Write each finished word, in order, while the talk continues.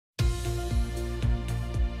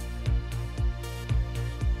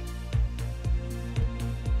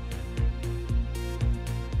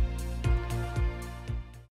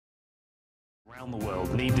Around the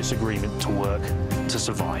world need this agreement to work to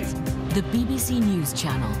survive. The BBC News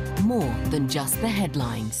Channel, more than just the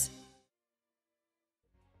headlines.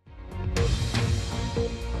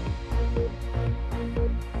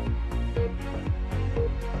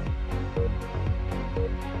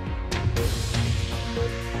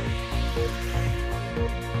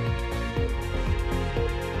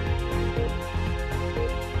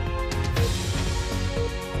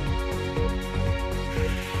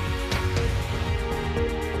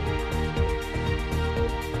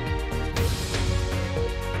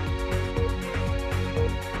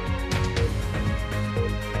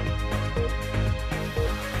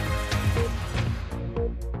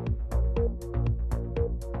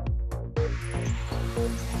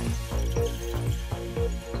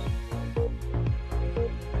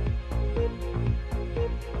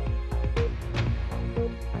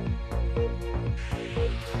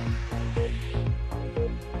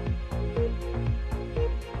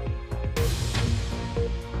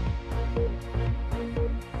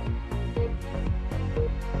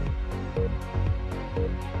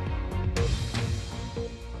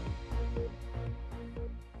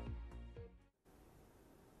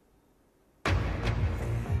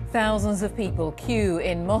 Thousands of people queue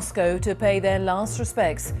in Moscow to pay their last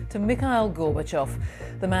respects to Mikhail Gorbachev,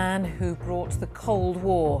 the man who brought the Cold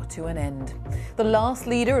War to an end. The last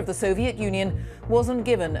leader of the Soviet Union wasn't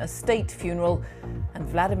given a state funeral, and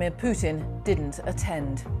Vladimir Putin didn't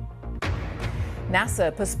attend.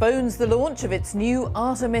 NASA postpones the launch of its new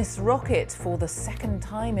Artemis rocket for the second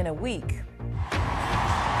time in a week.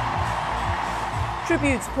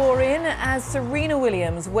 Tributes pour in as Serena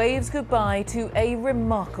Williams waves goodbye to a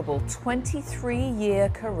remarkable 23-year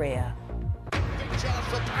career.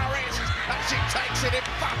 For Paris, and she takes it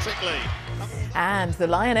emphatically. And the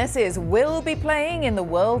Lionesses will be playing in the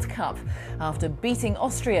World Cup after beating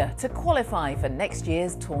Austria to qualify for next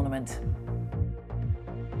year's tournament.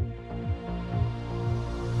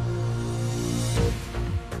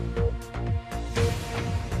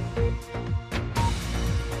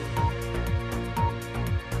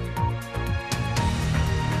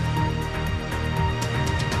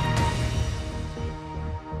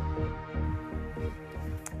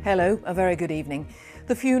 Hello, a very good evening.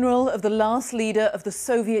 The funeral of the last leader of the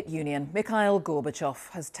Soviet Union, Mikhail Gorbachev,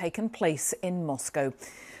 has taken place in Moscow.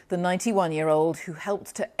 The 91-year-old who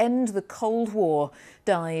helped to end the Cold War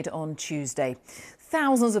died on Tuesday.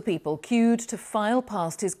 Thousands of people queued to file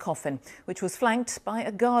past his coffin, which was flanked by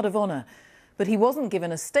a guard of honour. But he wasn't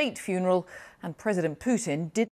given a state funeral, and President Putin did